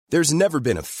There's never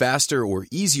been a faster or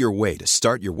easier way to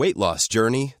start your weight loss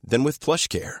journey than with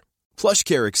PlushCare.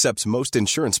 PlushCare accepts most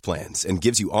insurance plans and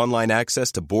gives you online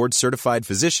access to board-certified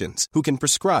physicians who can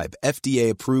prescribe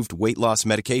FDA-approved weight loss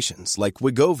medications like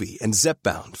Wegovy and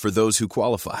Zepbound for those who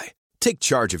qualify. Take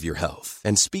charge of your health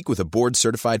and speak with a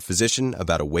board-certified physician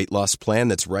about a weight loss plan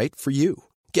that's right for you.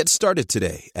 Get started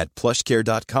today at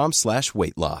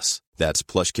plushcare.com/weight loss. That's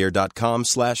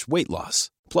plushcare.com/weight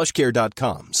loss.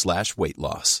 plushcare.com/weight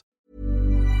loss.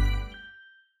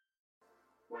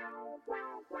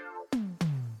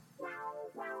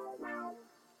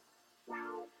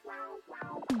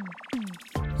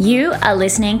 You are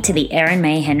listening to The Erin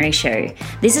May Henry Show.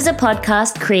 This is a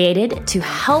podcast created to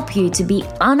help you to be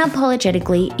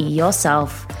unapologetically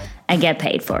yourself and get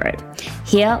paid for it.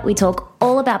 Here, we talk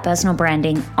all about personal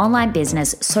branding, online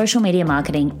business, social media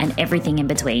marketing, and everything in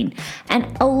between.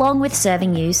 And along with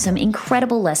serving you some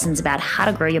incredible lessons about how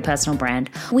to grow your personal brand,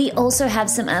 we also have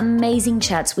some amazing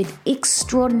chats with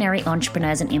extraordinary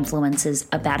entrepreneurs and influencers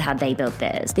about how they built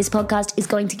theirs. This podcast is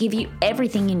going to give you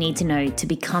everything you need to know to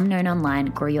become known online,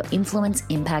 grow your influence,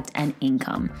 impact, and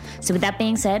income. So with that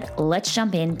being said, let's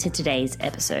jump into today's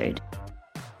episode.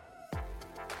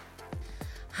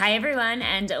 Hi everyone,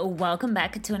 and welcome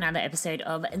back to another episode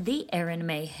of The Erin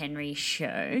May Henry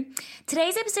Show.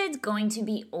 Today's episode is going to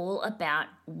be all about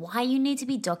why you need to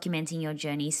be documenting your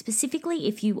journey, specifically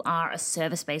if you are a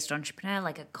service-based entrepreneur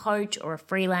like a coach or a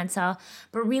freelancer.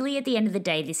 But really at the end of the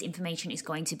day, this information is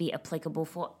going to be applicable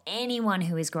for anyone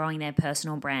who is growing their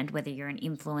personal brand, whether you're an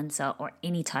influencer or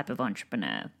any type of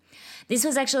entrepreneur. This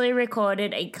was actually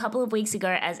recorded a couple of weeks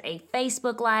ago as a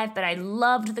Facebook Live, but I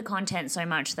loved the content so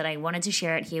much that I wanted to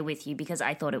share it here with you because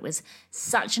I thought it was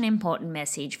such an important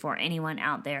message for anyone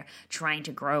out there trying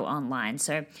to grow online.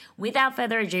 So without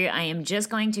further ado, I am just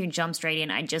going to jump straight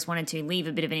in. I just wanted to leave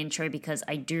a bit of an intro because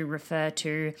I do refer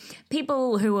to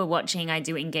people who are watching. I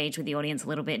do engage with the audience a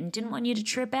little bit and didn't want you to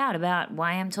trip out about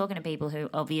why I'm talking to people who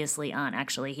obviously aren't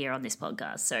actually here on this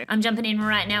podcast. So I'm jumping in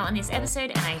right now on this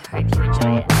episode and I hope you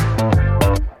enjoy it.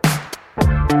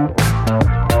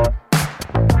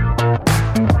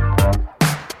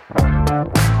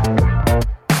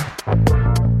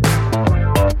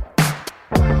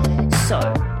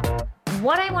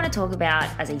 What I want to talk about,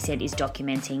 as I said, is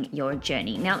documenting your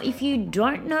journey. Now, if you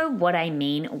don't know what I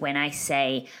mean when I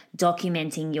say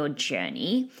documenting your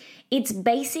journey, it's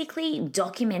basically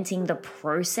documenting the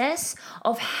process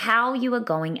of how you are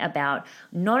going about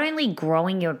not only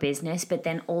growing your business, but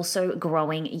then also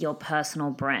growing your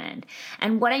personal brand.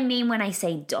 And what I mean when I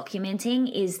say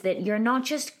documenting is that you're not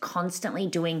just constantly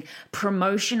doing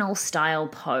promotional style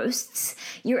posts,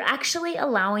 you're actually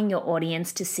allowing your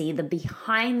audience to see the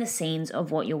behind the scenes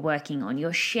of what you're working on.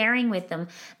 You're sharing with them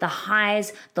the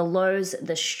highs, the lows,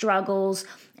 the struggles,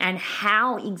 and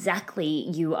how exactly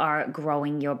you are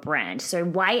growing your brand. So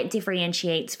why it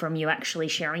differentiates from you actually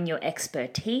sharing your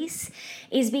expertise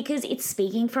is because it's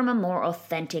speaking from a more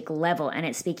authentic level and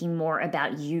it's speaking more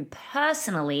about you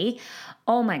personally.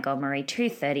 Oh my God, Marie,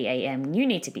 2:30 a.m., you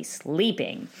need to be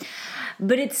sleeping.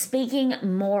 But it's speaking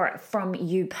more from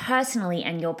you personally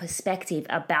and your perspective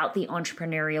about the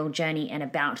entrepreneurial journey and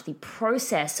about the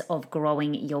process of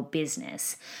growing your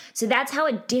business. So that's how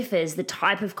it differs, the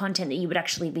type of content that you would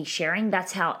actually be sharing.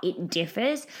 That's how it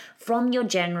differs from your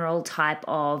general type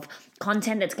of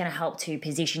content that's going to help to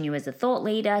position you as a thought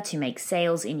leader, to make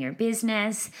sales in your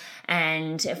business,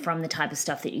 and from the type of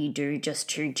stuff that you do just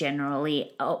to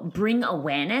generally bring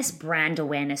awareness, brand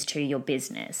awareness to your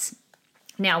business.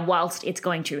 Now, whilst it's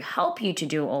going to help you to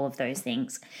do all of those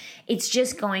things, it's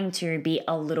just going to be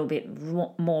a little bit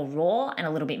more raw and a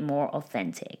little bit more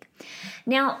authentic.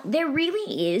 Now, there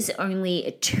really is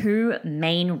only two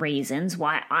main reasons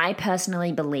why I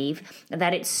personally believe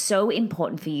that it's so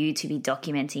important for you to be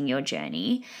documenting your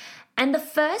journey. And the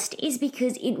first is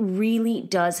because it really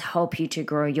does help you to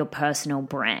grow your personal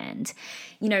brand.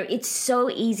 You know, it's so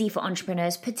easy for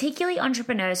entrepreneurs, particularly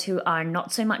entrepreneurs who are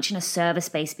not so much in a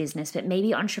service-based business, but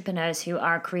maybe entrepreneurs who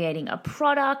are creating a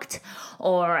product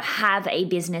or have a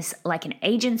business like an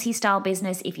agency-style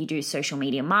business if you do social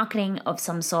media marketing of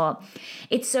some sort.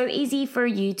 It's so easy for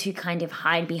you to kind of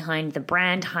hide behind the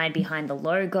brand, hide behind the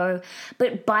logo.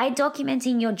 But by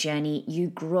documenting your journey, you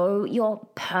grow your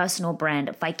personal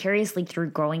brand vicariously obviously through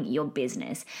growing your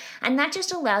business. And that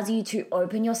just allows you to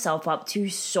open yourself up to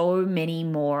so many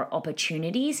more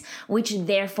opportunities, which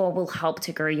therefore will help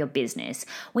to grow your business.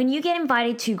 When you get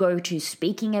invited to go to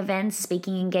speaking events,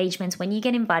 speaking engagements, when you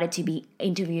get invited to be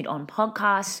interviewed on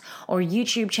podcasts or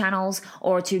YouTube channels,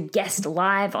 or to guest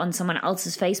live on someone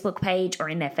else's Facebook page or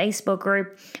in their Facebook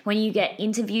group, when you get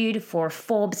interviewed for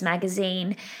Forbes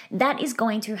magazine, that is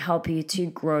going to help you to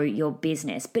grow your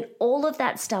business. But all of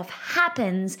that stuff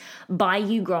happens by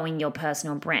you growing your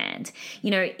personal brand.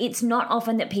 It's not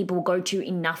often that people go to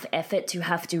enough effort to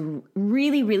have to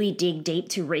really, really dig deep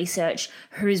to research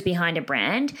who's behind a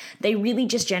brand. They really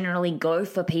just generally go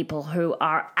for people who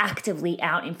are actively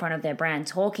out in front of their brand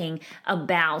talking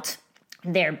about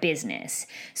their business.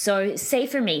 So say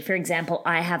for me, for example,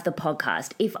 I have the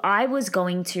podcast. If I was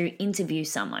going to interview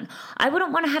someone, I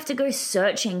wouldn't want to have to go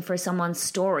searching for someone's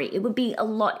story. It would be a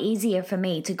lot easier for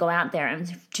me to go out there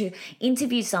and to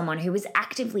interview someone who is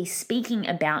actively speaking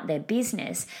about their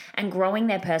business and growing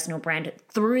their personal brand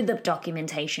through the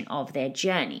documentation of their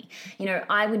journey.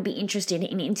 I would be interested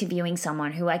in interviewing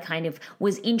someone who I kind of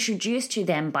was introduced to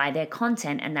them by their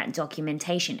content and that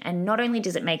documentation. And not only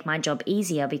does it make my job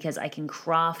easier because I can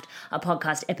craft a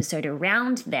podcast episode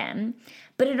around them,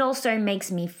 but it also makes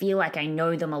me feel like I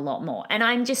know them a lot more. And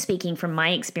I'm just speaking from my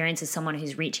experience as someone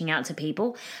who's reaching out to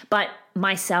people, but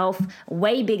myself,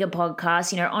 way bigger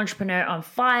podcasts, Entrepreneur on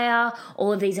Fire,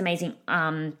 all of these amazing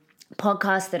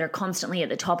podcasts that are constantly at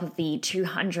the top of the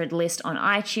 200 list on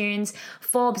iTunes,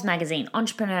 Forbes magazine,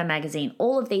 Entrepreneur magazine,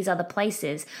 all of these other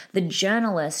places, the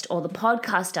journalist or the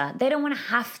podcaster, they don't want to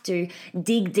have to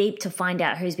dig deep to find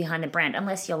out who's behind the brand,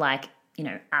 unless you're like,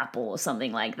 Apple or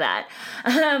something like that,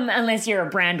 unless you're a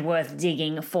brand worth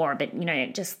digging for. But,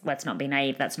 just let's not be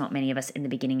naive. That's not many of us in the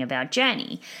beginning of our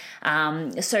journey.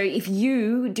 So if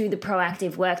you do the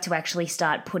proactive work to actually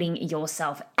start putting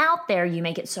yourself out there, you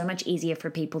make it so much easier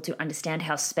for people to understand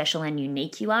how special and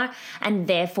unique you are. And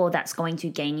therefore, that's going to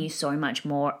gain you so much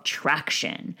more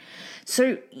traction.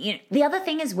 So the other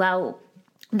thing as well,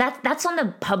 that's on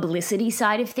the publicity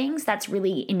side of things. That's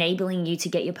really enabling you to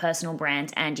get your personal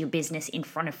brand and your business in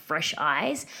front of fresh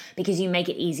eyes, because you make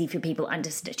it easy for people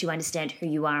to understand who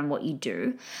you are and what you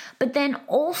do. But then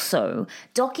also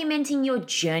documenting your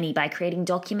journey by creating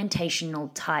documentational,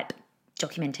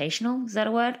 is that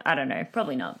a word? I don't know,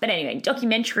 probably not. But anyway,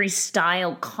 documentary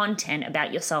style content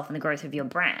about yourself and the growth of your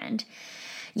brand.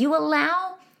 You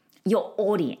allow your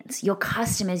audience, your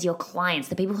customers, your clients,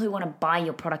 the people who want to buy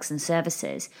your products and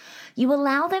services, you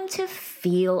allow them to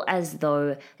feel as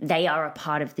though they are a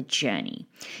part of the journey.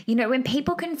 When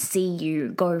people can see you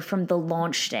go from the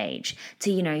launch stage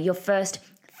to, your first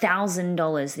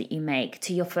 $1,000 that you make,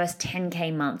 to your first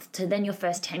 10K month, to then your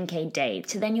first 10K day,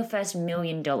 to then your first $1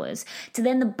 million, to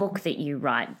then the book that you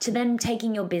write, to then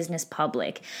taking your business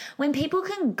public. When people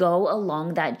can go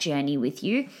along that journey with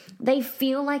you, they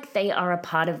feel like they are a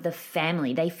part of the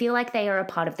family. They feel like they are a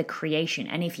part of the creation.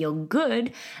 And if you're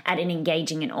good at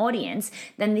engaging an audience,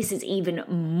 then this is even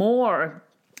more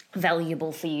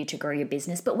valuable for you to grow your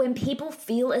business. But when people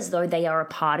feel as though they are a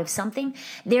part of something,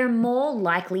 they're more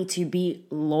likely to be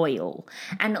loyal.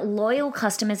 And loyal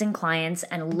customers and clients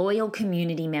and loyal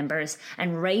community members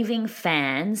and raving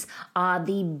fans are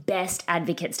the best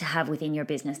advocates to have within your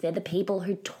business. They're the people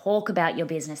who talk about your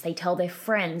business. They tell their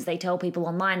friends, they tell people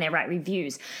online, they write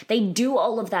reviews. They do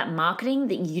all of that marketing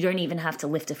that you don't even have to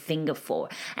lift a finger for.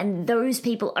 And those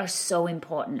people are so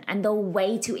important. And the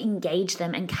way to engage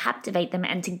them and captivate them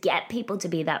and to get people to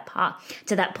be that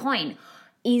point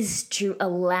is to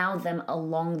allow them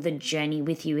along the journey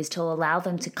with you, is to allow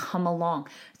them to come along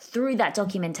through that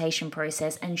documentation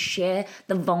process and share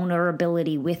the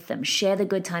vulnerability with them, share the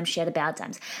good times, share the bad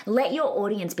times. Let your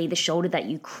audience be the shoulder that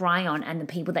you cry on and the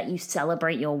people that you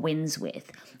celebrate your wins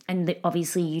with. And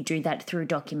obviously you do that through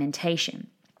documentation.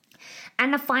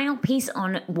 And the final piece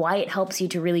on why it helps you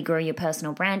to really grow your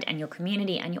personal brand and your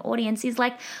community and your audience is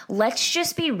let's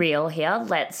just be real here.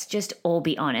 Let's just all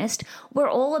be honest. We're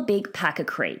all a big pack of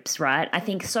creeps, right? I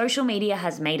think social media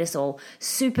has made us all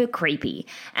super creepy,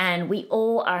 and we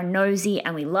all are nosy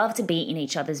and we love to be in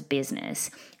each other's business.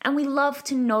 And we love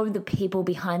to know the people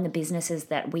behind the businesses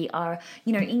that we are,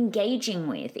 engaging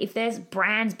with. If there's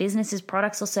brands, businesses,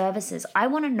 products, or services, I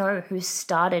want to know who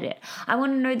started it. I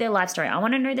want to know their life story. I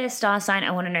want to know their star sign. I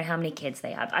want to know how many kids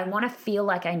they have. I want to feel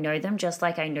like I know them just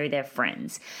like I know their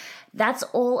friends. That's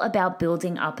all about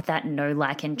building up that know,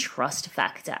 like, and trust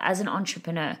factor as an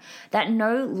entrepreneur. That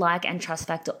know, like, and trust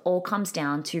factor all comes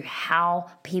down to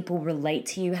how people relate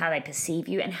to you, how they perceive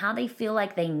you, and how they feel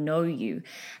like they know you.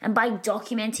 And by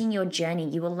documenting documenting your journey,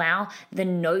 you allow the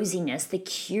nosiness, the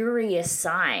curious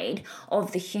side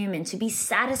of the human to be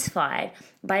satisfied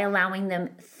by allowing them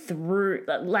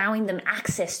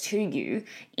access to you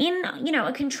in,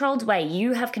 a controlled way.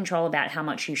 You have control about how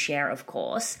much you share, of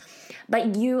course,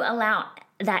 but you allow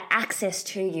that access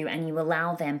to you, and you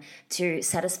allow them to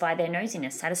satisfy their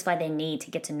nosiness, satisfy their need to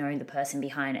get to know the person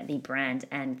behind the brand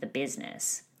and the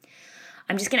business.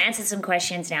 I'm just going to answer some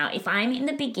questions now. If I'm in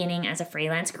the beginning as a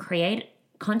freelance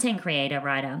content creator,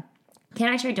 writer, can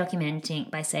I try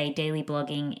documenting by, say, daily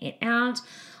blogging it out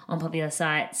on popular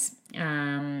sites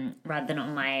rather than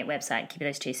on my website? Keep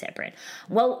those two separate.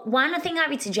 Well, one thing I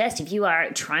would suggest, if you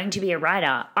are trying to be a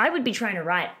writer, I would be trying to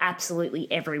write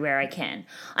absolutely everywhere I can.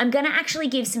 I'm going to actually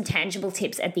give some tangible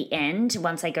tips at the end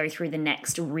once I go through the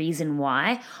next reason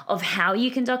why of how you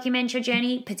can document your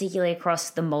journey, particularly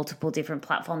across the multiple different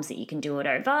platforms that you can do it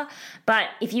over. But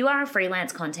if you are a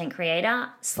freelance content creator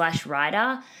 /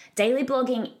 writer, daily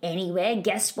blogging anywhere,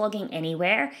 guest blogging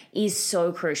anywhere is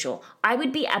so crucial. I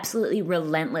would be absolutely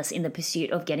relentless in the pursuit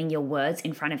of getting your words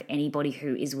in front of anybody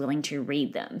who is willing to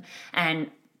read them. And,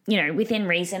 within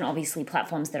reason, obviously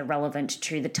platforms that are relevant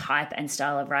to the type and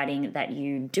style of writing that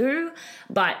you do.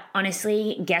 But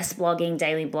honestly, guest blogging,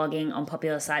 daily blogging on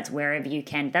popular sites, wherever you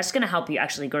can, that's going to help you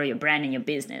actually grow your brand and your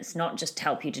business, not just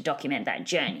help you to document that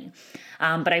journey.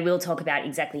 But I will talk about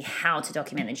exactly how to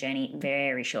document the journey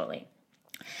very shortly.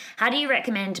 How do you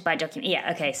recommend by document?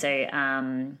 Yeah, okay, so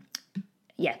I'm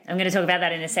going to talk about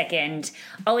that in a second.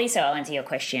 Ollie, so I'll answer your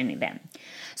question then.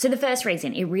 So the first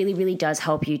reason, it really, really does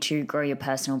help you to grow your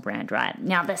personal brand, right?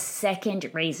 Now, the second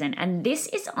reason, and this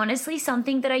is honestly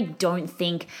something that I don't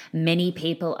think many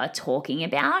people are talking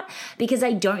about, because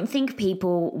I don't think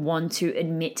people want to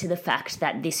admit to the fact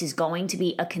that this is going to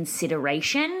be a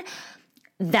consideration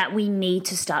that we need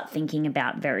to start thinking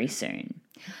about very soon.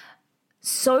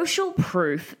 Social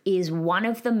proof is one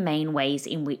of the main ways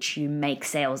in which you make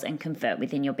sales and convert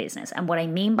within your business. And what I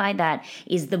mean by that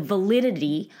is the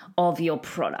validity of your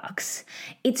products.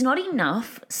 It's not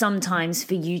enough sometimes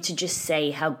for you to just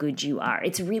say how good you are.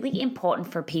 It's really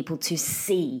important for people to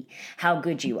see how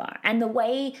good you are. And the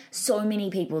way so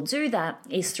many people do that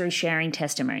is through sharing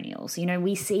testimonials.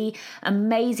 We see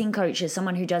amazing coaches.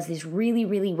 Someone who does this really,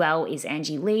 really well is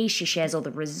Angie Lee. She shares all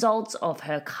the results of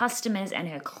her customers and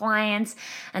her clients.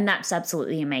 And that's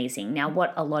absolutely amazing. Now,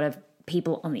 what a lot of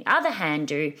people on the other hand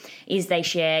do is they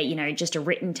share, just a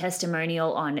written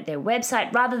testimonial on their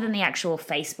website rather than the actual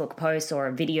Facebook post or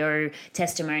a video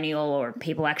testimonial or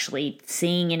people actually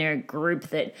seeing in a group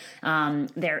that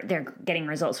they're getting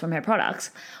results from her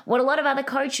products. What a lot of other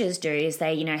coaches do is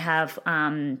they, have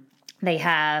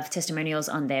testimonials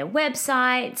on their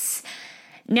websites.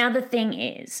 Now, the thing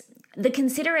is, the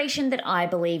consideration that I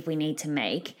believe we need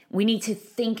to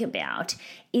think about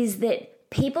is that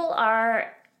people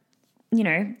are,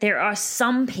 there are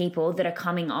some people that are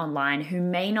coming online who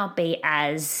may not be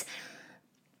as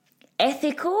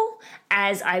ethical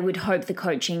as I would hope the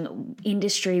coaching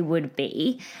industry would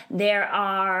be. There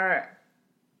are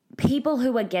people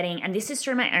who are getting, and this is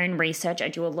through my own research, I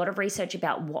do a lot of research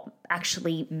about what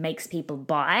actually makes people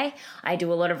buy. I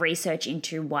do a lot of research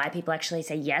into why people actually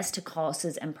say yes to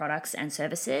courses and products and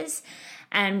services.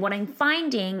 And what I'm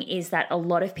finding is that a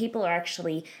lot of people are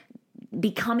actually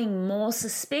becoming more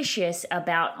suspicious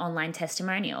about online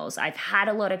testimonials. I've had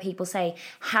a lot of people say,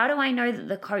 how do I know that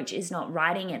the coach is not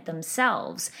writing it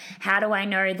themselves? How do I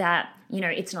know that,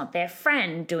 it's not their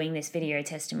friend doing this video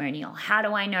testimonial? How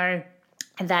do I know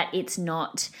that it's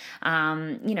not,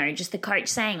 just the coach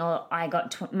saying, oh,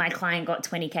 my client got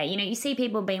 20K. You see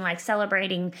people being like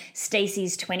celebrating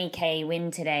Stacey's 20K win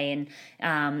today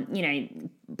and,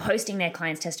 posting their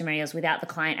clients' testimonials without the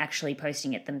client actually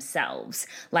posting it themselves.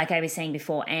 Like I was saying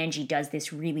before, Angie does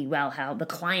this really well, how the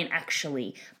client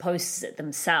actually posts it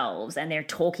themselves and they're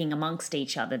talking amongst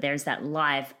each other. There's that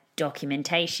live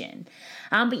documentation.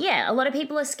 But yeah, a lot of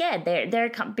people are scared.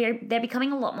 They're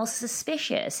becoming a lot more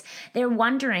suspicious. They're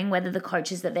wondering whether the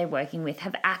coaches that they're working with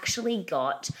have actually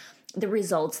got the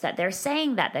results that they're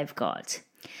saying that they've got.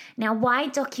 Now, why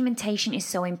documentation is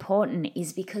so important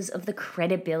is because of the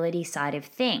credibility side of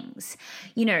things.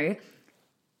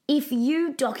 If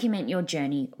you document your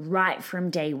journey right from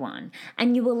day one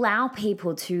and you allow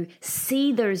people to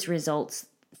see those results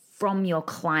from your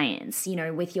clients,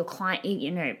 with your client,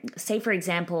 say for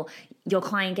example, your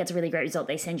client gets a really great result,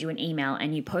 they send you an email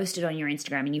and you post it on your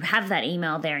Instagram and you have that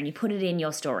email there and you put it in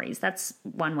your stories. That's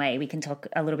one way. We can talk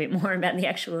a little bit more about the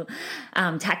actual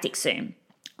tactics soon.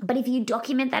 But if you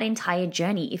document that entire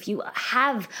journey, if you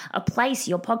have a place,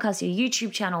 your podcast, your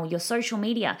YouTube channel, your social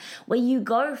media, where you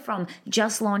go from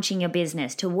just launching your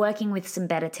business to working with some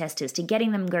beta testers, to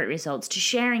getting them great results, to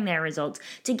sharing their results,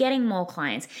 to getting more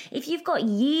clients, if you've got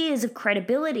years of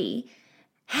credibility,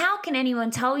 how can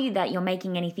anyone tell you that you're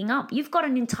making anything up? You've got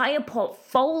an entire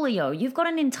portfolio. You've got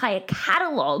an entire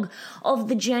catalog of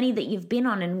the journey that you've been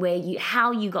on and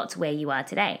how you got to where you are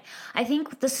today. I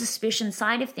think the suspicion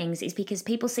side of things is because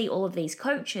people see all of these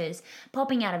coaches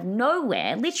popping out of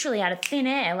nowhere, literally out of thin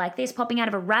air like this, popping out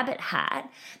of a rabbit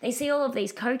hat. They see all of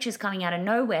these coaches coming out of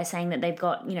nowhere saying that they've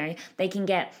got, they can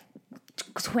get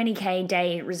 20K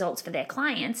day results for their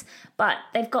clients, but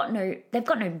they've got no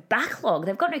backlog,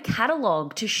 they've got no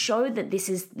catalog to show that this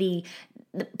is the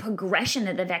progression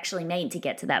that they've actually made to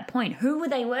get to that point. Who were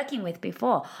they working with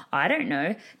before? I don't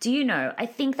know. Do you know? I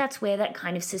think that's where that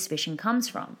kind of suspicion comes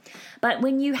from. But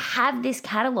when you have this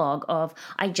catalog of,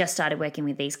 I just started working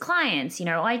with these clients,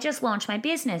 I just launched my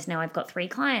business, now I've got 3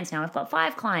 clients, now I've got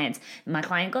 5 clients, my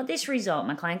client got this result,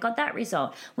 my client got that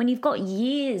result. When you've got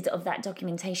years of that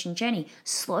documentation journey,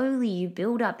 slowly you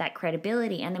build up that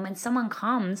credibility. And then when someone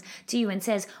comes to you and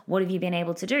says, what have you been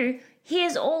able to do?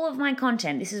 Here's all of my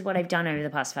content. This is what I've done over the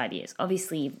past 5 years.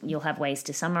 Obviously, you'll have ways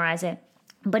to summarize it,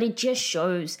 but it just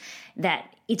shows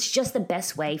that it's just the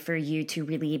best way for you to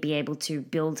really be able to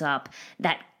build up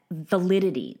that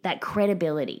validity, that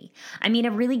credibility. I mean,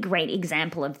 a really great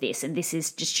example of this, and this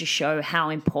is just to show how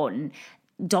important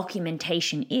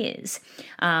documentation is.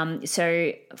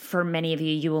 So for many of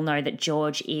you, you will know that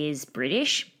George is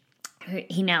British.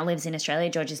 He now lives in Australia.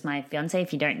 George is my fiance,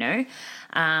 if you don't know.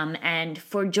 And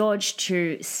for George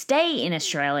to stay in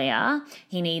Australia,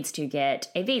 he needs to get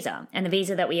a visa. And the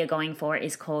visa that we are going for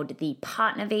is called the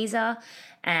partner visa.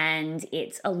 And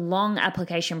it's a long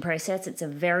application process. It's a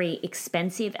very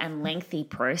expensive and lengthy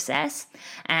process.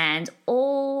 And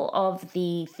all of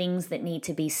the things that need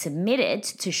to be submitted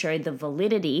to show the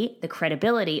validity, the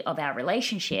credibility of our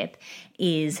relationship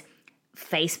is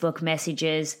Facebook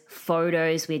messages,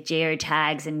 photos with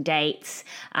geotags and dates,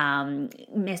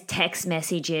 text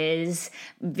messages,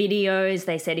 videos.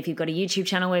 They said if you've got a YouTube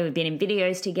channel where we've been in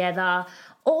videos together,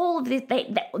 all of this,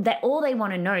 all they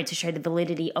want to know to show the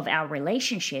validity of our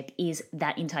relationship is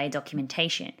that entire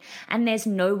documentation. And there's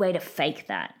no way to fake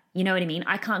that. You know what I mean?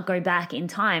 I can't go back in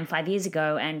time 5 years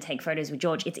ago and take photos with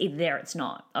George. It's either there or it's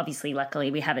not. Obviously,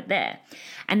 luckily, we have it there.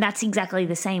 And that's exactly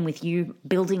the same with you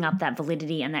building up that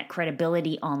validity and that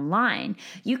credibility online.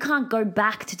 You can't go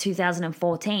back to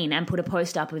 2014 and put a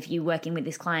post up of you working with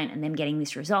this client and them getting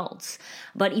these results.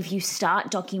 But if you start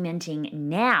documenting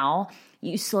now,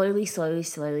 you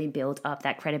slowly build up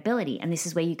that credibility. And this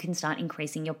is where you can start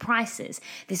increasing your prices.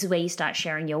 This is where you start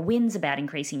sharing your wins about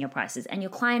increasing your prices and your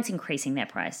clients increasing their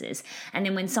prices. And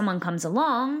then when someone comes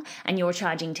along and you're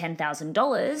charging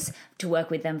 $10,000 to work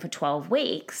with them for 12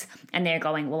 weeks and they're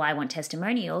going, well, I want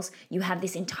testimonials, you have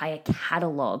this entire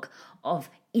catalog of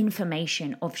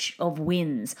information, of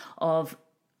wins, of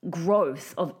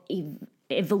growth, of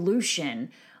evolution,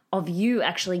 of you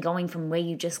actually going from where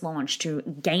you just launched to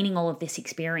gaining all of this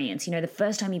experience. The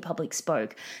first time you public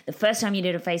spoke, the first time you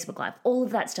did a Facebook Live, all of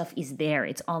that stuff is there.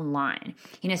 It's online.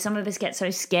 Some of us get so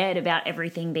scared about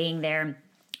everything being there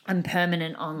and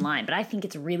permanent online, but I think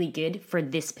it's really good for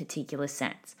this particular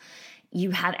sense.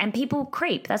 And people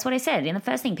creep. That's what I said in the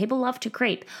first thing. People love to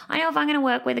creep. I know if I'm going to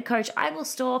work with a coach, I will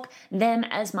stalk them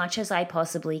as much as I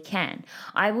possibly can.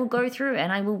 I will go through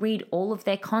and I will read all of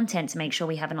their content to make sure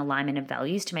we have an alignment of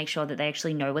values, to make sure that they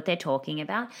actually know what they're talking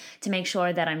about, to make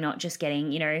sure that I'm not just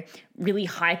getting, really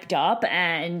hyped up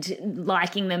and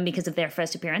liking them because of their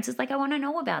first appearances. Like, I want to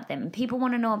know about them. People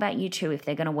want to know about you too if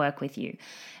they're going to work with you.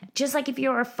 Just like if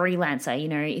you're a freelancer,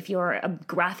 if you're a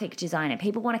graphic designer,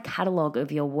 people want a catalog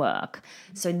of your work.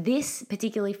 So this,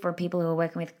 particularly for people who are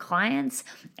working with clients,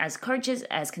 as coaches,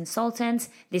 as consultants,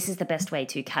 this is the best way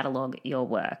to catalog your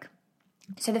work.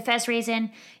 So the first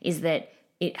reason is that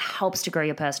it helps to grow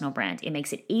your personal brand. It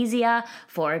makes it easier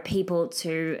for people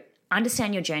to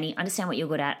understand your journey, understand what you're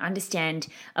good at, understand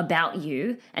about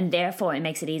you, and therefore it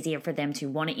makes it easier for them to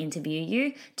want to interview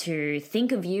you, to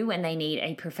think of you when they need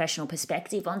a professional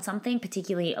perspective on something,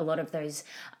 particularly a lot of those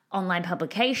online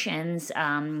publications,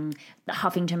 the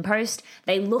Huffington Post,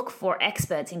 they look for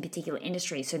experts in particular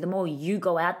industries. So the more you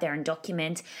go out there and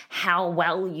document how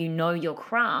well you know your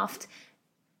craft,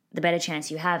 the better chance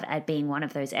you have at being one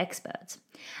of those experts.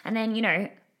 And then,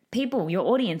 people, your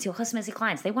audience, your customers, your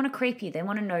clients, they want to creep you. They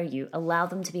want to know you. Allow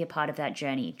them to be a part of that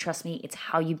journey. Trust me, it's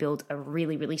how you build a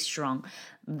really, really strong,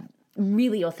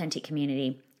 really authentic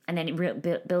community. and then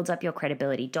it builds up your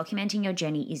credibility. Documenting your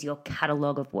journey is your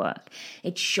catalog of work.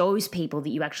 It shows people that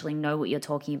you actually know what you're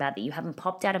talking about, that you haven't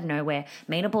popped out of nowhere,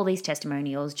 made up all these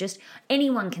testimonials. Just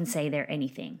anyone can say they're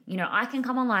anything. I can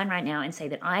come online right now and say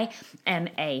that I am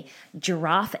a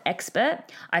giraffe expert.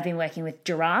 I've been working with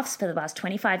giraffes for the last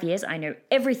 25 years. I know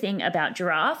everything about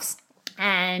giraffes.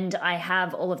 And I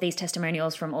have all of these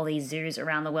testimonials from all these zoos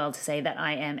around the world to say that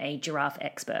I am a giraffe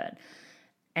expert.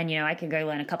 And, I could go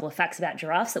learn a couple of facts about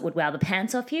giraffes that would wow the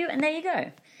pants off you, and there you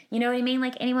go. You know what I mean?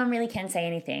 Like, anyone really can say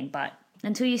anything, but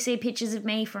until you see pictures of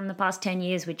me from the past 10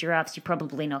 years with giraffes, you're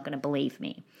probably not going to believe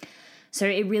me. So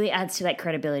it really adds to that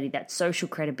credibility, that social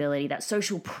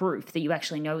proof that you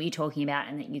actually know what you're talking about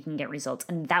and that you can get results,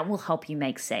 and that will help you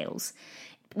make sales.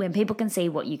 When people can see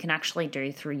what you can actually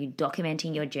do through you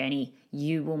documenting your journey,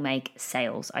 you will make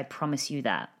sales. I promise you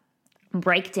that.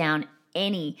 Break down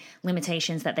any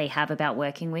limitations that they have about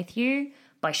working with you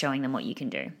by showing them what you can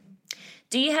do.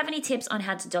 Do you have any tips on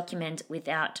how to document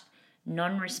without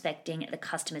non-respecting the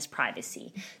customer's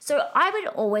privacy? So I would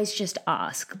always just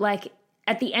ask,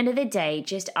 at the end of the day,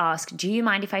 just ask, do you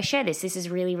mind if I share this? This is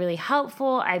really, really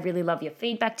helpful. I really love your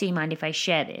feedback. Do you mind if I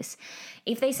share this?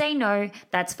 If they say no,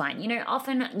 that's fine.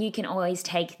 Often you can always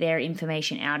take their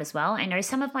information out as well. I know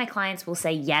some of my clients will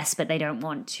say yes, but they don't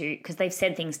want to, because they've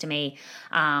said things to me,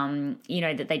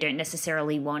 that they don't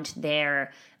necessarily want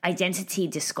their identity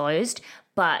disclosed,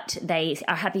 but they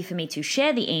are happy for me to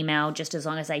share the email just as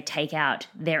long as I take out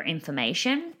their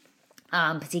information.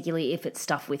 Particularly if it's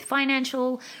stuff with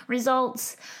financial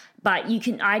results. But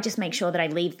I just make sure that I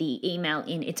leave the email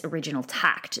in its original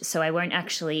tact. So I won't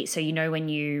actually, when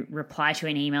you reply to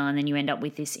an email and then you end up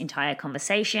with this entire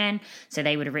conversation, so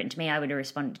they would have written to me, I would have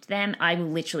responded to them. I will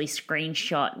literally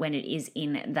screenshot when it is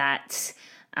in that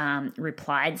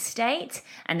replied state,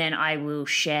 and then I will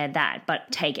share that, but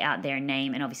take out their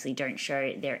name and obviously don't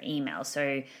show their email.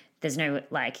 So there's no,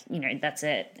 that's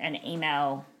an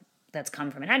email that's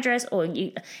come from an address, or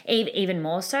even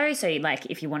more so. So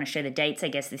if you want to show the dates, I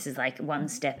guess this is one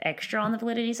step extra on the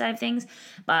validity side of things,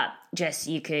 but just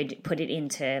you could put it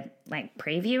into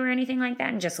preview or anything like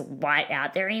that and just white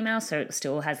out their email so it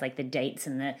still has the dates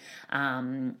and the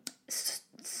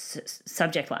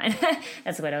subject line.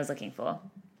 That's what I was looking for.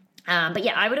 But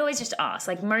yeah, I would always just ask.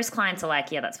 Most clients are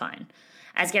yeah, that's fine.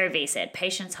 As Gary Vee said,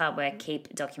 patience, hard work,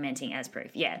 keep documenting as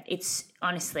proof. Yeah, it's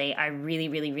honestly, I really,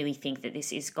 really, really think that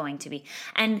this is going to be,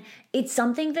 and it's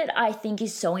something that I think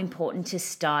is so important to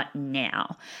start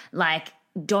now.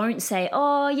 Don't say,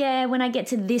 oh yeah, when I get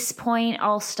to this point,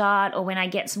 I'll start, or when I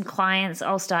get some clients,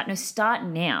 I'll start. No, start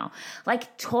now.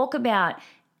 Talk about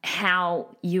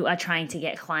how you are trying to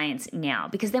get clients now,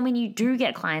 because then when you do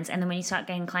get clients, and then when you start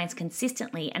getting clients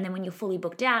consistently, and then when you're fully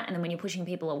booked out, and then when you're pushing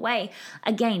people away,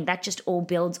 again, that just all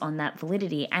builds on that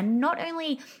validity. And not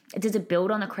only does it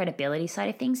build on the credibility side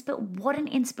of things, but what an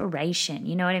inspiration,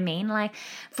 you know what I mean?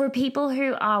 For people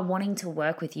who are wanting to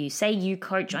work with you, say you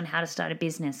coach on how to start a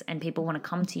business and people want to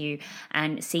come to you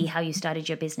and see how you started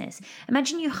your business.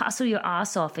 Imagine you hustle your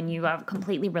ass off and you are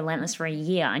completely relentless for a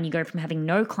year, and you go from having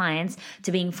no clients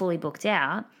to being fully booked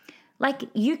out.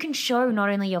 You can show not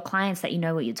only your clients that you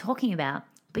know what you're talking about,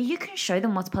 but you can show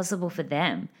them what's possible for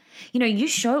them. You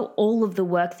show all of the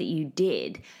work that you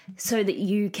did so that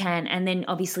you can, and then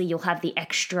obviously you'll have the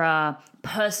extra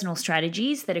personal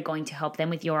strategies that are going to help them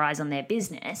with your eyes on their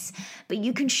business, but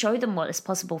you can show them what is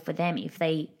possible for them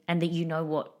and that you know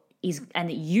what is, and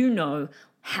that you know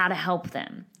how to help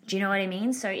them. Do you know what I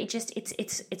mean? So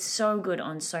it's so good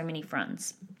on so many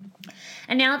fronts.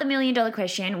 And now the $1 million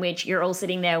question, which you're all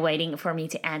sitting there waiting for me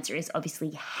to answer, is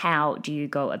obviously, how do you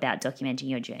go about documenting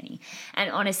your journey?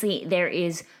 And honestly, there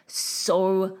is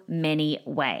so many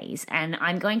ways. And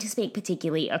I'm going to speak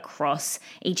particularly across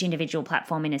each individual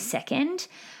platform in a second,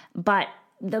 but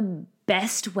the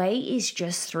best way is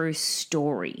just through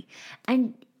story.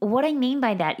 And what I mean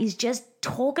by that is just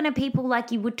talking to people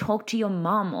like you would talk to your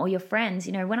mum or your friends.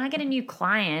 When I get a new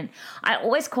client, I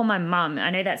always call my mum. I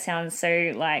know that sounds so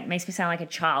makes me sound like a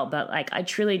child, but I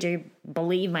truly do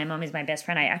believe my mum is my best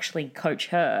friend. I actually coach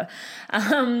her.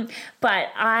 But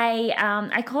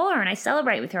I call her and I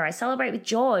celebrate with her. I celebrate with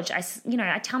George. I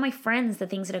tell my friends the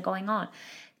things that are going on.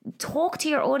 Talk to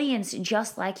your audience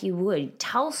just like you would.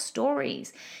 Tell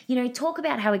stories. Talk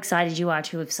about how excited you are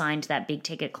to have signed that big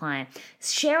ticket client.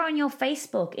 Share on your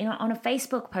Facebook, on a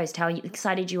Facebook post, how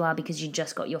excited you are because you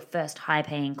just got your first high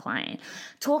paying client.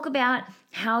 Talk about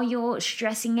how you're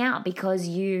stressing out because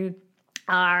you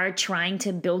are trying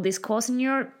to build this course and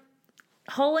your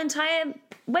whole entire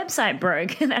website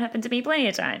broke. That happened to me plenty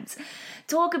of times.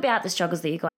 Talk about the struggles that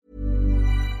you got.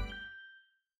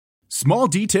 Small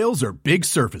details are big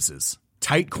surfaces.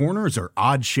 Tight corners or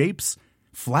odd shapes?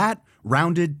 Flat,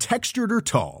 rounded, textured, or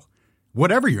tall?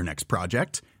 Whatever your next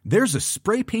project, there's a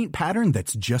spray paint pattern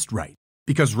that's just right.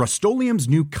 Because Rust-Oleum's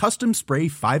new Custom Spray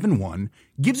 5-in-1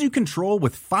 gives you control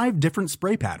with 5 different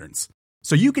spray patterns.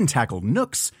 So you can tackle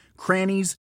nooks,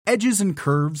 crannies, edges, and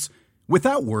curves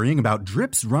without worrying about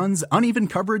drips, runs, uneven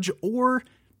coverage, or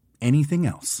anything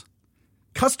else.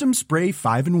 Custom Spray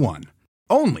 5-in-1.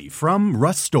 Only from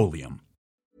Rust-Oleum.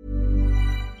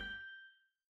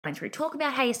 Through. Talk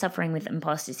about how you're suffering with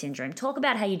imposter syndrome. Talk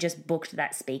about how you just booked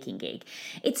that speaking gig.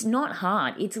 It's not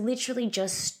hard. It's literally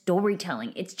just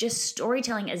storytelling. It's just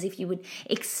storytelling as if you would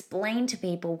explain to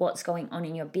people what's going on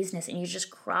in your business, and you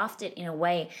just craft it in a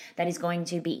way that is going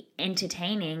to be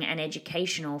entertaining and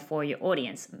educational for your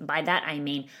audience. By that, I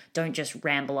mean, don't just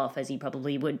ramble off as you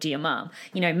probably would to your mom.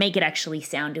 Make it actually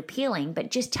sound appealing, but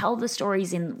just tell the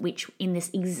stories in this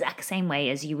exact same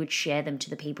way as you would share them to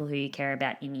the people who you care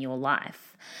about in your life.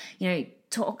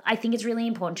 I think it's really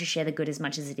important to share the good as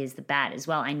much as it is the bad as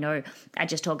well. I know I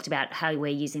just talked about how we're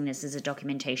using this as a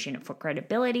documentation for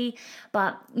credibility,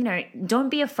 but, don't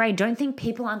be afraid. Don't think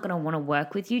people aren't going to want to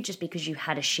work with you just because you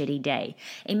had a shitty day.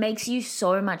 It makes you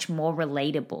so much more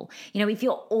relatable. If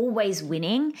you're always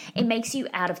winning, it makes you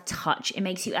out of touch. It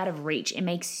makes you out of reach. It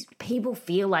makes people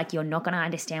feel like you're not going to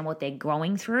understand what they're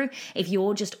going through if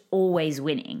you're just always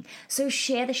winning. So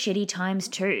share the shitty times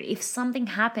too. If something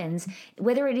happens,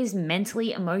 whether it is mentally,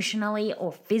 emotionally,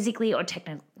 or physically, or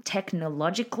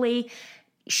technologically,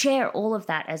 share all of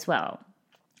that as well.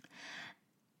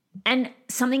 And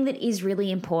something that is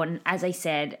really important, as I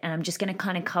said, and I'm just going to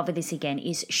kind of cover this again,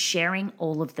 is sharing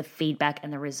all of the feedback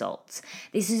and the results.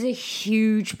 This is a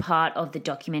huge part of the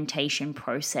documentation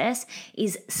process,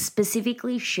 is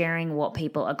specifically sharing what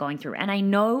people are going through. And I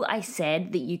know I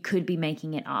said that you could be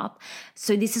making it up.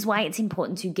 So this is why it's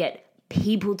important to get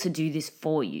people to do this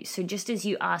for you. So just as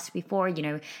you asked before,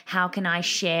 how can I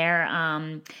share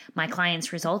my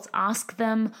clients' results? Ask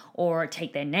them or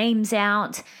take their names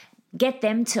out. Get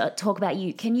them to talk about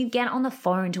you. Can you get on the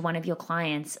phone to one of your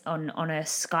clients on a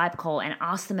Skype call and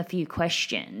ask them a few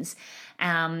questions?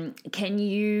 Can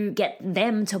you get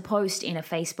them to post in a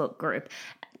Facebook group?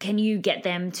 Can you get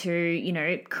them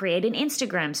to, create an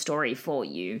Instagram story for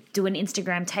you? Do an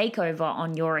Instagram takeover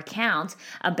on your account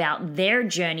about their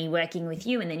journey working with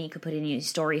you, and then you could put in your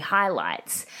story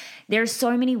highlights. There are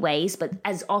so many ways, but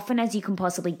as often as you can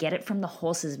possibly get it from the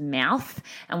horse's mouth,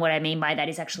 and what I mean by that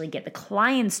is actually get the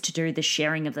clients to do the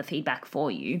sharing of the feedback for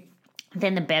you,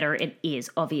 then the better it is,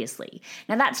 obviously.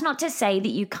 Now, that's not to say that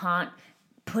you can't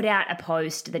put out a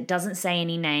post that doesn't say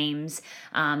any names,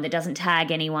 that doesn't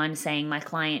tag anyone, saying my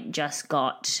client just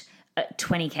got a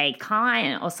 20K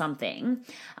client or something.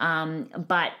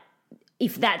 But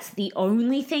if that's the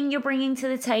only thing you're bringing to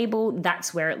the table,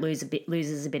 that's where it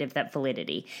loses a bit of that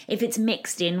validity. If it's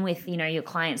mixed in with, your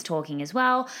clients talking as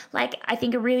well, like I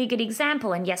think a really good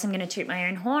example, and yes, I'm going to toot my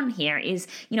own horn here, is,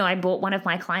 I brought one of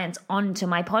my clients onto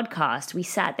my podcast. We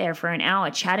sat there for an hour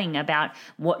chatting about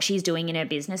what she's doing in her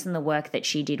business and the work that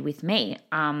she did with me.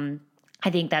 I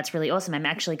think that's really awesome. I'm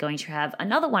actually going to have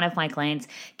another one of my clients,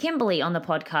 Kimberly, on the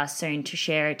podcast soon to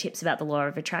share tips about the law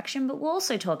of attraction, but we'll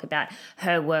also talk about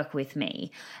her work with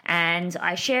me. And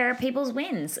I share people's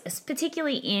wins,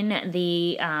 particularly in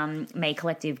the May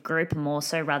Collective group, more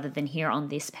so rather than here on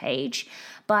this page.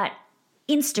 But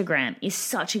Instagram is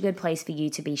such a good place for you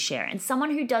to be sharing. And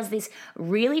someone who does this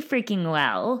really freaking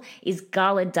well is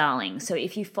Gala Darling. So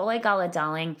if you follow Gala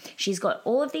Darling, she's got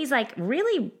all of these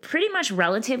really pretty much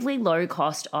relatively low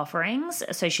cost offerings.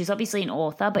 So she's obviously an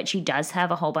author, but she does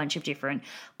have a whole bunch of different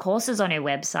courses on her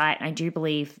website. I do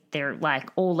believe they're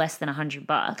all less than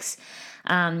 $100.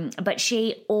 But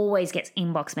she always gets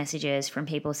inbox messages from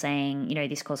people saying,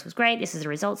 this course was great. This is the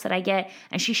results that I get.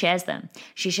 And she shares them.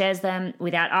 She shares them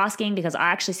without asking, because I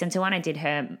actually sent her one. I did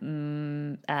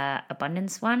her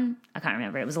abundance one. I can't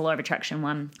remember. It was a law of attraction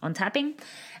one on tapping.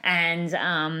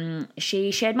 And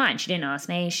she shared mine. She didn't ask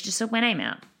me. She just took my name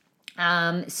out.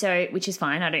 So, which is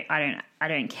fine. I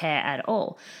don't care at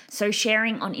all. So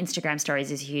sharing on Instagram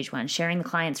stories is a huge one. Sharing the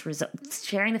client's results,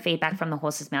 sharing the feedback from the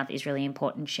horse's mouth is really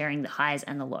important. Sharing the highs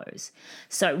and the lows.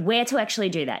 So where to actually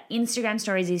do that? Instagram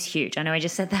stories is huge. I know I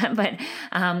just said that, but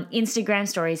Instagram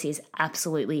stories is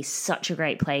absolutely such a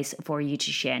great place for you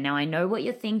to share. Now I know what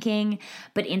you're thinking,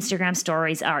 but Instagram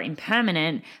stories are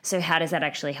impermanent. So how does that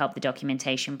actually help the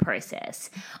documentation process?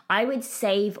 I would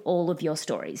save all of your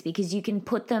stories because you can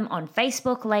put them on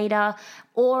Facebook later,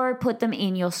 or put them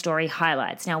in your story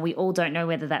highlights. Now, we all don't know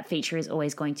whether that feature is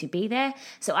always going to be there.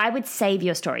 So I would save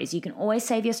your stories. You can always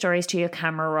save your stories to your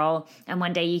camera roll. And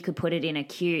one day you could put it in a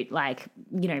cute,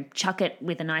 chuck it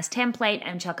with a nice template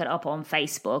and chuck it up on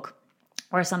Facebook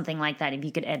or something like that, if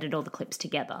you could edit all the clips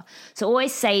together. So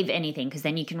always save anything, because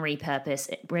then you can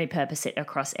repurpose it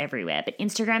across everywhere. But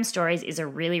Instagram stories is a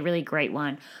really, really great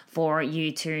one for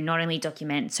you to not only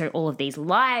document, so all of these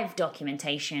live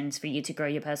documentations for you to grow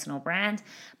your personal brand,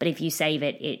 but if you save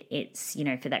it, it's,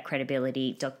 for that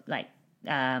credibility,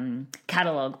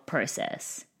 catalog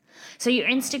process. So your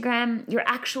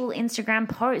actual Instagram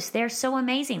posts, they're so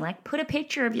amazing. Like, put a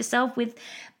picture of yourself with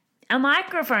a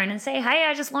microphone and say, hey,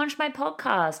 I just launched my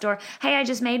podcast, or hey, I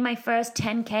just made my first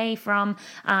 10K from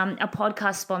a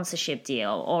podcast sponsorship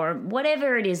deal, or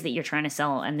whatever it is that you're trying to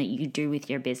sell and that you do with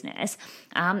your business.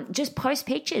 Just post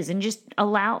pictures and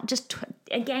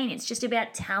again, it's just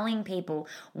about telling people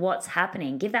what's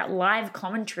happening. Give that live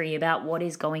commentary about what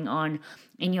is going on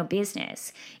in your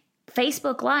business.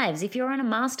 Facebook Lives, if you're on a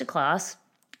masterclass,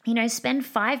 spend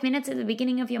 5 minutes at the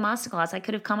beginning of your masterclass. I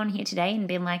could have come on here today and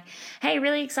been like, hey,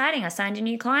 really exciting, I signed a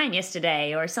new client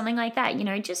yesterday, or something like that.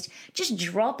 Just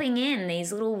dropping in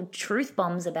these little truth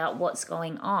bombs about what's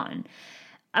going on.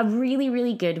 A really,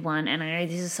 really good one, and I know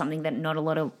this is something that not a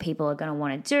lot of people are going to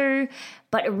want to do,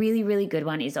 but a really, really good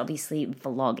one is obviously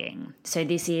vlogging. So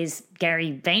this is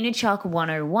Gary Vaynerchuk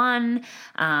 101.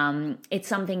 It's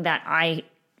something that I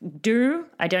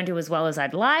don't do as well as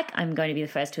I'd like. I'm going to be the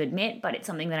first to admit, but it's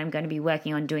something that I'm going to be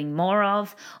working on doing more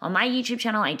of. On my YouTube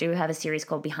channel, I do have a series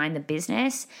called Behind the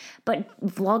Business, but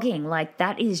vlogging,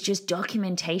 that is just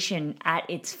documentation at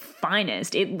its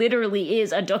finest. It literally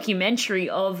is a documentary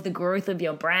of the growth of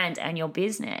your brand and your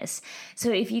business.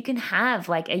 So if you can have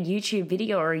a YouTube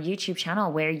video or a YouTube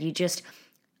channel where you just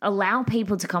allow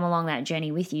people to come along that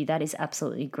journey with you, that is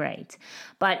absolutely great.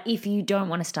 But if you don't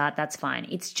want to start, that's fine.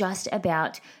 It's just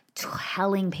about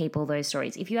telling people those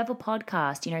stories. If you have a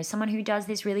podcast, someone who does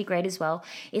this really great as well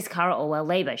is Cara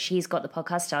Orwell-Labour. She's got the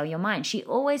podcast Style Your Mind. She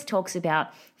always talks about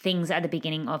things at the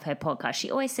beginning of her podcast. She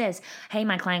always says, hey,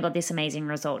 my client got this amazing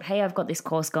result. Hey, I've got this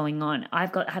course going on.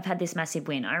 I've had this massive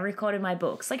win. I recorded my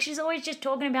books. She's always just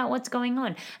talking about what's going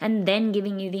on and then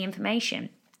giving you the information.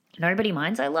 Nobody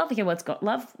minds. I love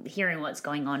hearing what's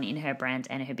going on in her brand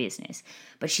and her business.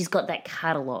 But she's got that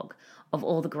catalog of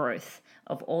all the growth,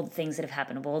 of all the things that have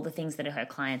happened, of all the things that her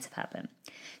clients have happened.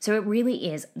 So it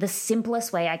really is the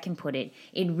simplest way I can put it.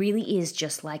 It really is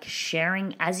just like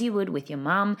sharing as you would with your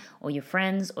mum or your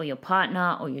friends or your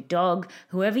partner or your dog,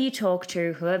 whoever you talk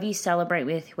to, whoever you celebrate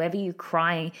with, whoever you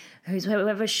cry,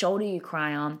 whoever shoulder you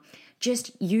cry on.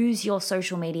 Just use your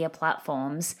social media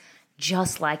platforms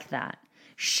just like that.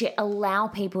 Allow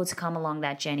people to come along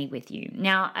that journey with you.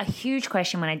 Now, a huge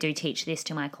question when I do teach this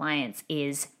to my clients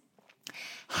is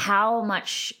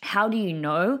how do you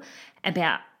know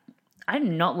about,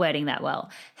 I'm not wording that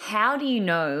well, how do you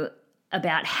know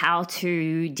about how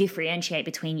to differentiate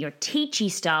between your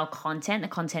teachy style content, the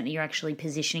content that you're actually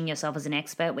positioning yourself as an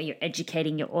expert, where you're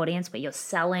educating your audience, where you're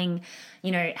selling,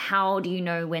 how do you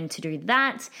know when to do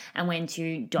that and when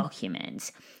to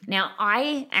document? Now,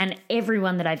 and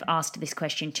everyone that I've asked this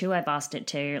question to, I've asked it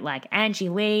to Angie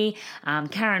Lee,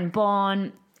 Karen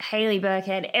Bond, Haley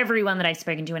Burkhead, everyone that I've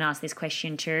spoken to and asked this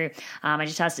question to. I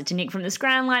just asked it to Nick from the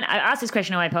Scran Line. I ask this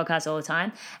question on my podcast all the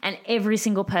time, and every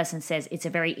single person says it's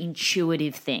a very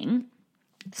intuitive thing.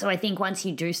 So I think once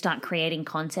you do start creating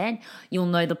content, you'll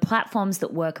know the platforms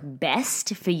that work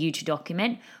best for you to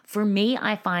document. For me,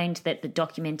 I find that the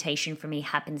documentation for me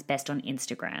happens best on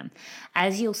Instagram.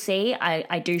 As you'll see,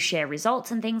 I do share results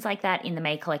and things like that in the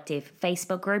May Collective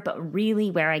Facebook group, but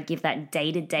really where I give that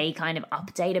day-to-day kind of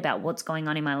update about what's going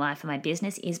on in my life and my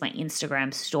business is my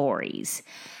Instagram stories.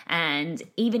 And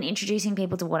even introducing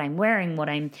people to what I'm wearing, what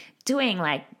I'm doing,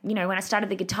 when I started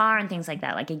the guitar and things like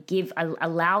that, I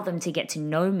allow them to get to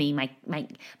know me, my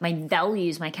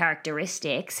values, my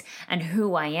characteristics, and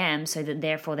who I am, so that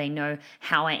therefore they know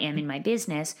how I am in my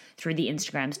business through the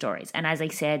Instagram stories. And as I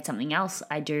said, something else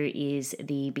I do is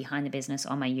the Behind the Business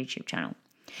on my YouTube channel.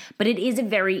 But it is a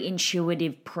very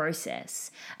intuitive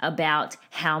process about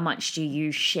how much do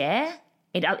you share.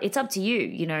 It's up to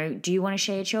you. Do you want to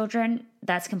share your children?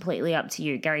 That's completely up to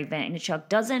you. Gary Vaynerchuk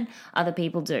doesn't. Other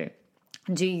people do.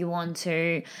 Do you want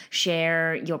to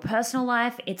share your personal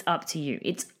life? It's up to you.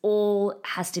 It's all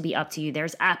has to be up to you.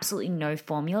 There's absolutely no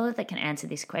formula that can answer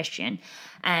this question.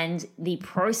 And the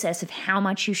process of how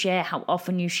much you share, how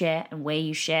often you share, and where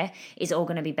you share is all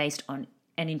going to be based on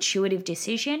an intuitive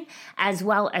decision, as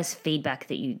well as feedback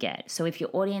that you get. So if your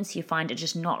audience, you find, are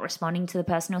just not responding to the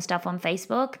personal stuff on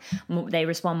Facebook, they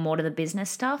respond more to the business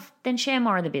stuff, then share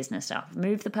more of the business stuff.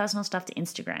 Move the personal stuff to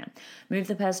Instagram. Move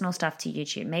the personal stuff to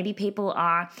YouTube. Maybe people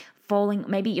are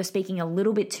maybe you're speaking a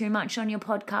little bit too much on your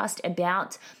podcast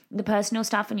about the personal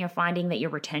stuff and you're finding that your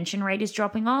retention rate is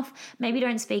dropping off. Maybe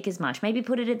don't speak as much. Maybe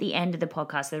put it at the end of the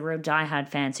podcast. The real diehard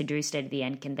fans who do stay to the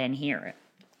end can then hear it.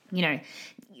 You know,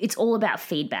 it's all about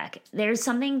feedback. There's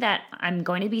something that I'm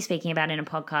going to be speaking about in a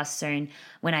podcast soon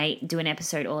when I do an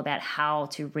episode all about how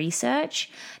to research.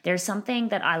 There's something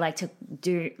that I like to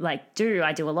do,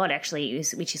 I do a lot actually,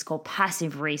 which is called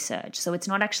passive research. So it's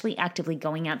not actually actively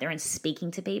going out there and speaking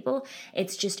to people.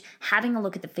 It's just having a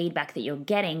look at the feedback that you're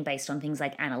getting based on things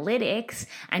like analytics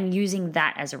and using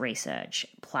that as a research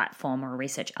platform or a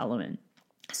research element.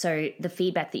 So the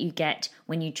feedback that you get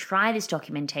when you try this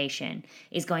documentation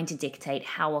is going to dictate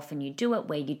how often you do it,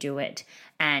 where you do it,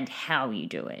 and how you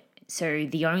do it. So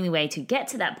the only way to get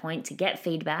to that point, to get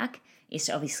feedback, is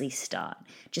to obviously start.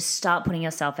 Just start putting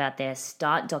yourself out there,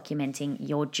 start documenting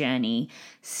your journey,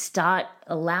 start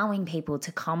allowing people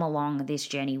to come along this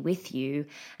journey with you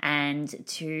and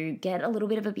to get a little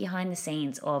bit of a behind the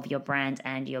scenes of your brand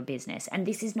and your business. And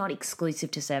this is not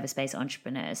exclusive to service-based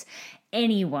entrepreneurs.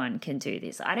 Anyone can do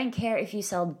this. I don't care if you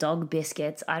sell dog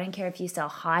biscuits. I don't care if you sell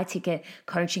high-ticket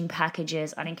coaching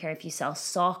packages. I don't care if you sell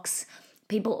socks.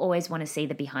 People always want to see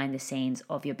the behind the scenes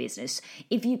of your business.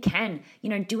 If you can,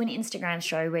 do an Instagram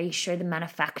show where you show the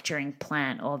manufacturing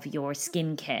plant of your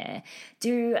skincare.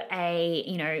 Do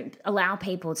allow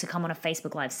people to come on a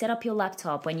Facebook Live. Set up your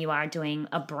laptop when you are doing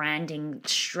a branding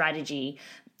strategy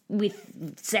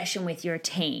session with your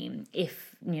team.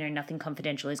 If, nothing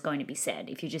confidential is going to be said.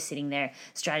 If you're just sitting there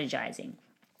strategizing.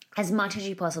 As much as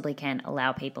you possibly can,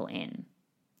 allow people in.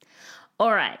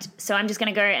 All right, so I'm just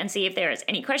going to go and see if there is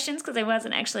any questions because I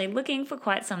wasn't actually looking for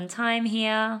quite some time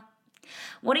here.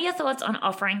 What are your thoughts on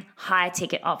offering high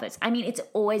ticket offers? I mean, it's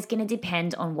always going to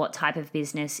depend on what type of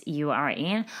business you are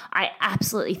in. I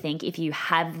absolutely think if you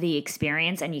have the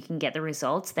experience and you can get the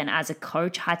results, then as a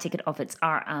coach, high ticket offers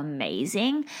are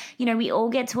amazing. We all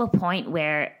get to a point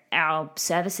where our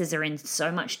services are in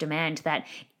so much demand that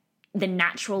the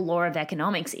natural law of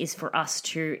economics is for us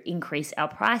to increase our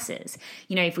prices.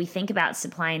 If we think about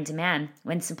supply and demand,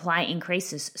 when demand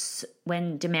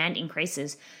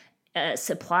increases,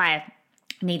 supply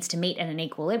needs to meet at an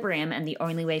equilibrium, and the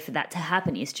only way for that to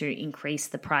happen is to increase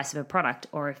the price of a product.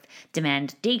 Or if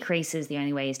demand decreases, the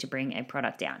only way is to bring a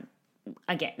product down.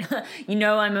 Again,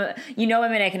 I'm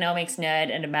an economics nerd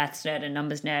and a maths nerd and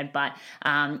numbers nerd, but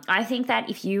I think that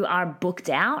if you are booked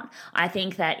out, I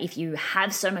think that if you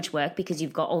have so much work because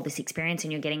you've got all this experience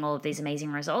and you're getting all of these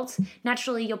amazing results,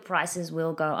 naturally your prices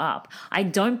will go up. I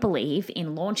don't believe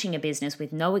in launching a business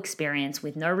with no experience,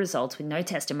 with no results, with no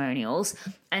testimonials,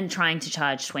 and trying to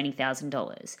charge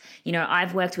 $20,000.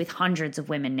 I've worked with hundreds of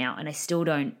women now, and I still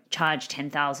don't charge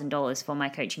 $10,000 for my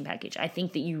coaching package. I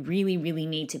think that you really, really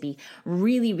need to be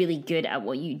really, really good at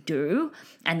what you do,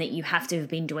 and that you have to have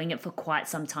been doing it for quite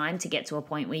some time to get to a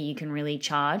point where you can really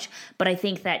charge. But I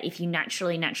think that if you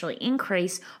naturally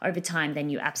increase over time, then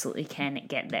you absolutely can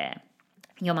get there.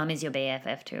 Your mum is your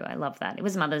BFF too. I love that. It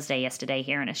was Mother's Day yesterday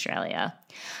here in Australia.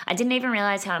 I didn't even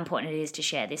realize how important it is to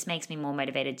share. This makes me more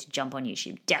motivated to jump on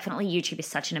YouTube. Definitely YouTube is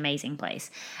such an amazing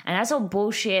place. And that's all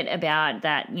bullshit about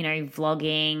that,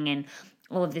 vlogging and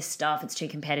all of this stuff. It's too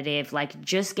competitive.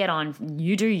 Just get on.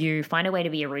 You do you. Find a way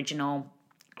to be original.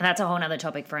 That's a whole nother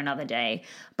topic for another day,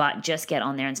 but just get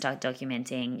on there and start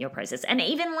documenting your process. And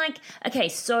even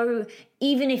so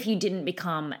even if you didn't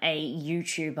become a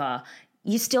YouTuber,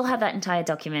 you still have that entire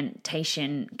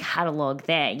documentation catalog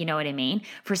there. You know what I mean?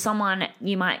 For someone,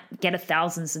 you might get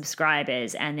 1,000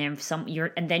 subscribers, and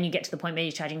then you get to the point where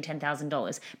you're charging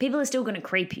 $10,000. People are still going to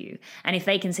creep you, and if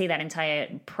they can see that entire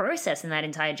process and that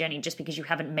entire journey, just because you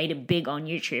haven't made it big on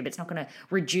YouTube, it's not going to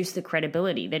reduce the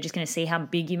credibility. They're just going to see how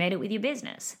big you made it with your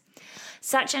business.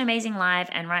 Such an amazing life,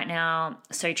 and right now,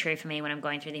 so true for me when I'm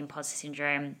going through the imposter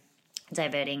syndrome.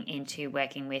 Diverting into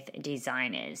working with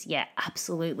designers. Yeah,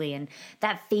 absolutely. And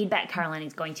that feedback, Caroline,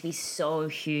 is going to be so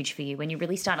huge for you when you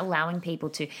really start allowing people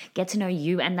to get to know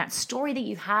you, and that story that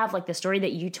you have, like the story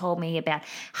that you told me about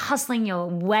hustling your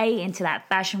way into that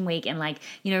fashion week. And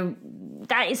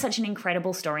that is such an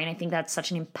incredible story. And I think that's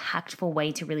such an impactful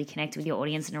way to really connect with your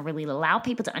audience and to really allow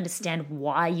people to understand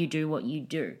why you do what you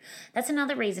do. That's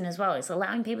another reason as well, is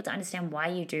allowing people to understand why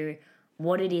you do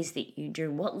what it is that you do,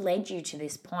 what led you to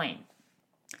this point.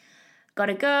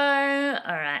 Gotta go.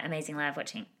 All right, amazing live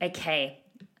watching. Okay.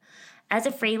 As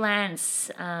a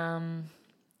freelance, I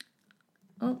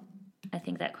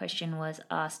think that question was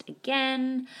asked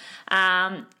again.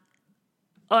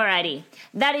 Alrighty,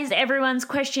 that is everyone's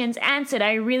questions answered.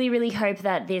 I really, really hope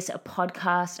that this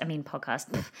podcast,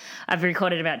 I've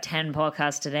recorded about 10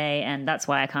 podcasts today, and that's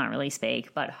why I can't really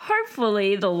speak, but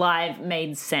hopefully the live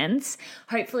made sense.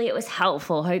 Hopefully it was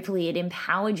helpful. Hopefully it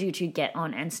empowered you to get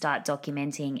on and start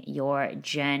documenting your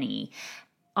journey.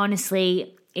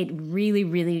 Honestly, it really,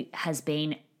 really has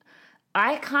been,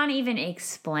 I can't even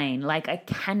explain, I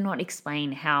cannot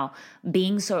explain how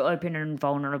being so open and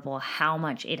vulnerable, how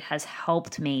much it has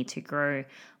helped me to grow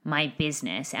my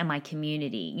business and my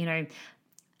community. You know,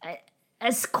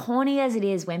 as corny as it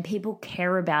is, when people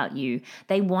care about you,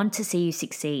 they want to see you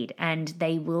succeed and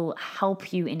they will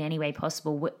help you in any way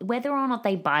possible. Whether or not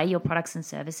they buy your products and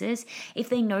services, if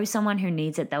they know someone who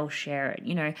needs it, they'll share it.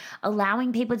 You know,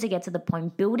 allowing people to get to the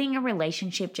point, building a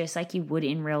relationship just like you would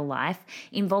in real life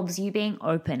involves you being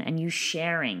open and you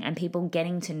sharing and people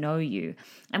getting to know you.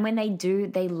 And when they do,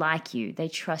 they like you, they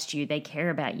trust you, they care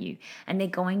about you, and they're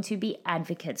going to be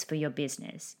advocates for your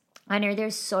business. I know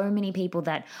there's so many people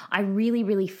that I really,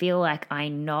 really feel like I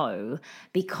know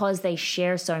because they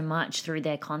share so much through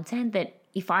their content that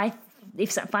if I'm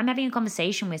having a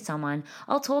conversation with someone,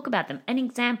 I'll talk about them. An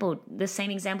example, the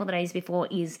same example that I used before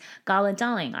is Gala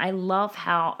Darling. I love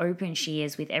how open she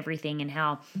is with everything and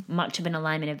how much of an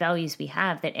alignment of values we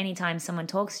have, that anytime someone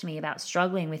talks to me about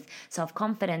struggling with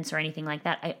self-confidence or anything like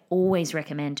that, I always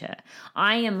recommend her.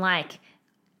 I am like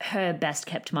her best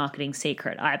kept marketing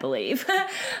secret, I believe.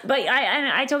 But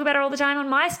I talk about her all the time on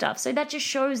my stuff. So that just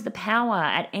shows the power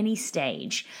at any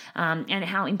stage, and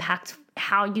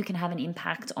how you can have an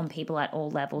impact on people at all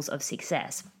levels of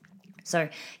success. So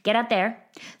get out there,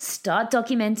 start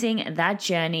documenting that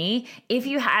journey. If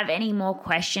you have any more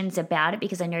questions about it,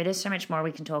 because I know there's so much more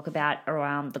we can talk about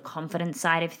around the confidence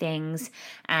side of things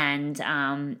and,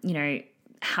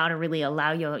 how to really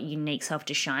allow your unique self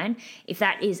to shine. If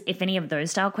any of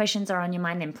those style questions are on your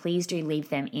mind, then please do leave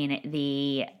them in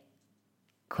the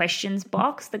questions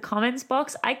box, the comments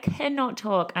box. I cannot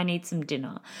talk. I need some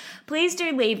dinner. Please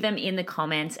do leave them in the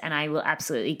comments and I will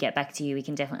absolutely get back to you. We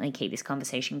can definitely keep this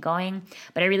conversation going.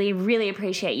 But I really, really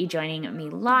appreciate you joining me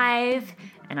live,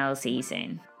 and I will see you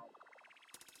soon.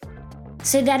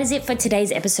 So that is it for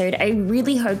today's episode. I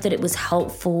really hope that it was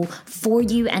helpful for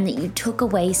you and that you took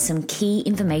away some key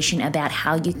information about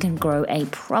how you can grow a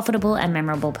profitable and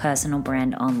memorable personal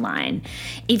brand online.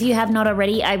 If you have not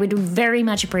already, I would very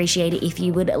much appreciate it if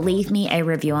you would leave me a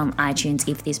review on iTunes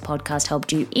if this podcast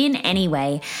helped you in any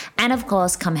way. And of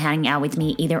course, come hang out with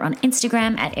me either on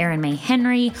Instagram at Erin May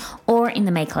Henry or in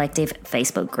the May Collective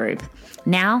Facebook group.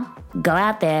 Now, go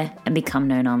out there and become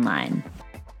known online.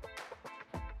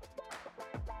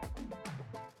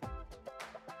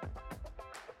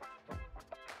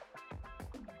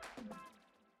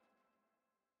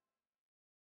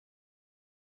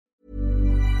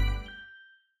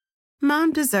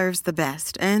 Mom deserves the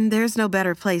best, and there's no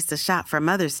better place to shop for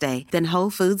Mother's Day than Whole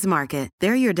Foods Market.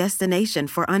 They're your destination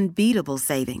for unbeatable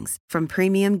savings, from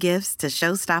premium gifts to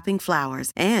show-stopping flowers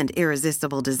and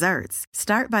irresistible desserts.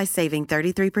 Start by saving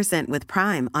 33% with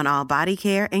Prime on all body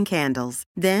care and candles.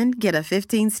 Then get a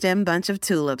 15-stem bunch of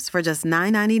tulips for just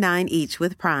 $9.99 each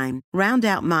with Prime. Round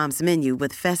out Mom's menu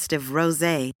with festive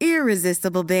rosé,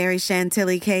 irresistible berry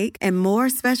chantilly cake, and more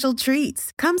special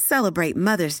treats. Come celebrate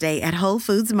Mother's Day at Whole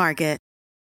Foods Market.